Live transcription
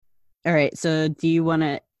All right. So do you want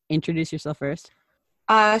to introduce yourself first?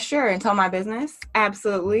 Sure, and tell my business.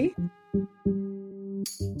 Absolutely.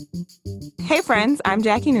 Hey, friends, I'm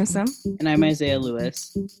Jackie Newsom, And I'm Isaiah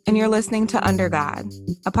Lewis. and you're listening to Under God,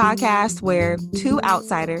 a podcast where two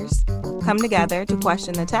outsiders come together to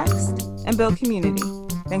question the text and build community.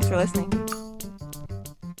 Thanks for listening.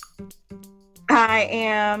 I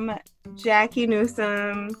am Jackie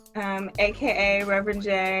Newsom, aka Reverend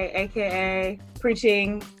J, aka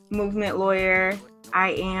preaching movement lawyer.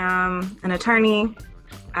 I am an attorney.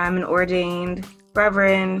 I'm an ordained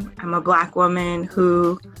reverend. I'm a Black woman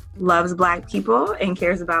who loves Black people and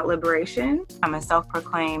cares about liberation. I'm a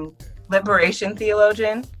self-proclaimed liberation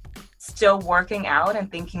theologian, still working out and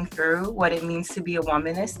thinking through what it means to be a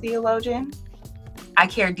womanist theologian. I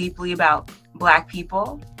care deeply about Black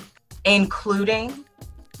people, including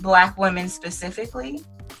Black women specifically.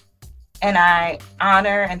 And I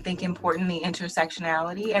honor and think importantly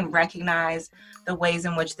intersectionality and recognize the ways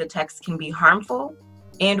in which the text can be harmful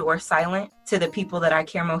and or silent to the people that I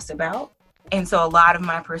care most about. And so a lot of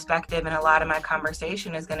my perspective and a lot of my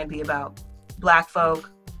conversation is going to be about Black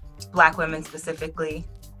folk, Black women specifically,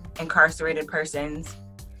 incarcerated persons.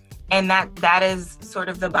 And that is sort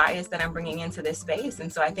of the bias that I'm bringing into this space.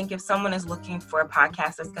 And so I think if someone is looking for a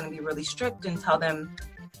podcast that's going to be really strict and tell them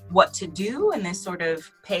what to do in this sort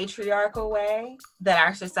of patriarchal way that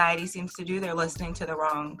our society seems to do, they're listening to the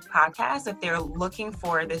wrong podcast. If they're looking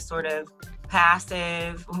for this sort of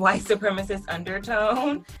passive white supremacist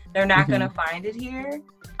undertone, they're not going to find it here.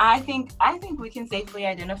 I think we can safely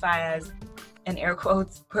identify as an air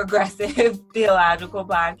quotes progressive theological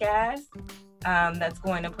podcast that's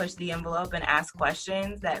going to push the envelope and ask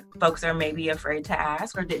questions that folks are maybe afraid to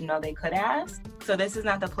ask or didn't know they could ask. So this is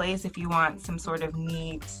not the place if you want some sort of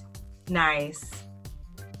neat, nice,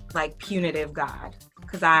 like punitive God,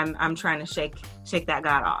 because I'm trying to shake that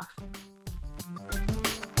God off.